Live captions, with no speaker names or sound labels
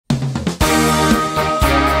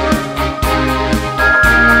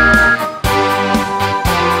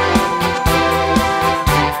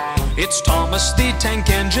Thomas the Tank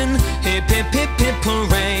Engine, hip hip hip hip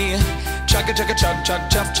hooray. Chugga chugga chug chug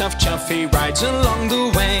chuff chuff chuff, he rides along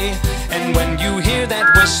the way. And when you hear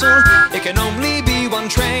that whistle, it can only be one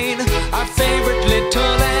train. Our favorite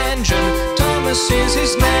little engine, Thomas is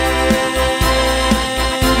his name.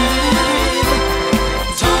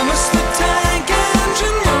 Thomas the Tank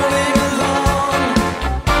Engine rolling along.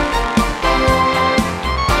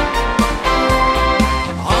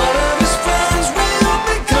 All of his friends will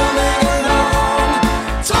be coming along.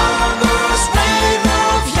 Thomas, we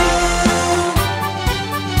love you.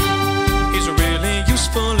 He's a really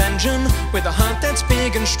useful engine with a heart that's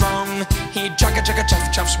big and strong. He chugga chugga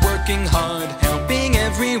chuff chuffs, working hard, helping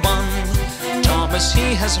everyone. Thomas,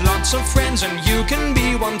 he has lots of friends, and you can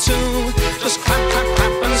be one too. Just clap, clap,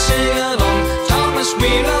 clap and sing along. Thomas,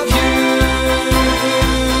 we love you.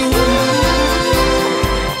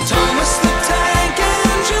 Thomas the Tank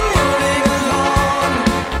Engine rolling along.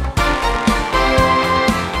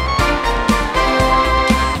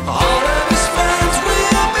 All of his friends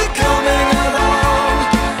will be coming along.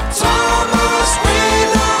 Thomas, we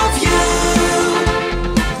love you.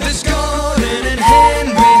 There's Gordon and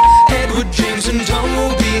Henry, Edward, James and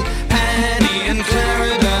Toby, Annie and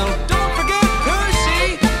Clarabelle. Don't forget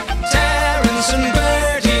Percy, Terence and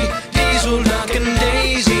Bertie, Diesel, Duck and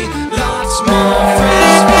Daisy. Lots more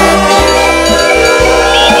friends for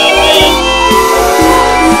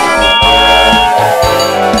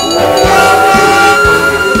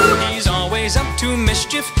you. He's always up to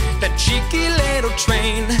mischief, that cheeky little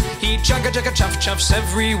train. He chugga chugga chuff chuffs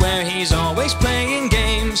everywhere, he's always playing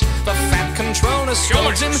games. The fat controller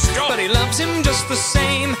scolds him, but he loves him just the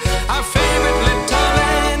same. Our favorite little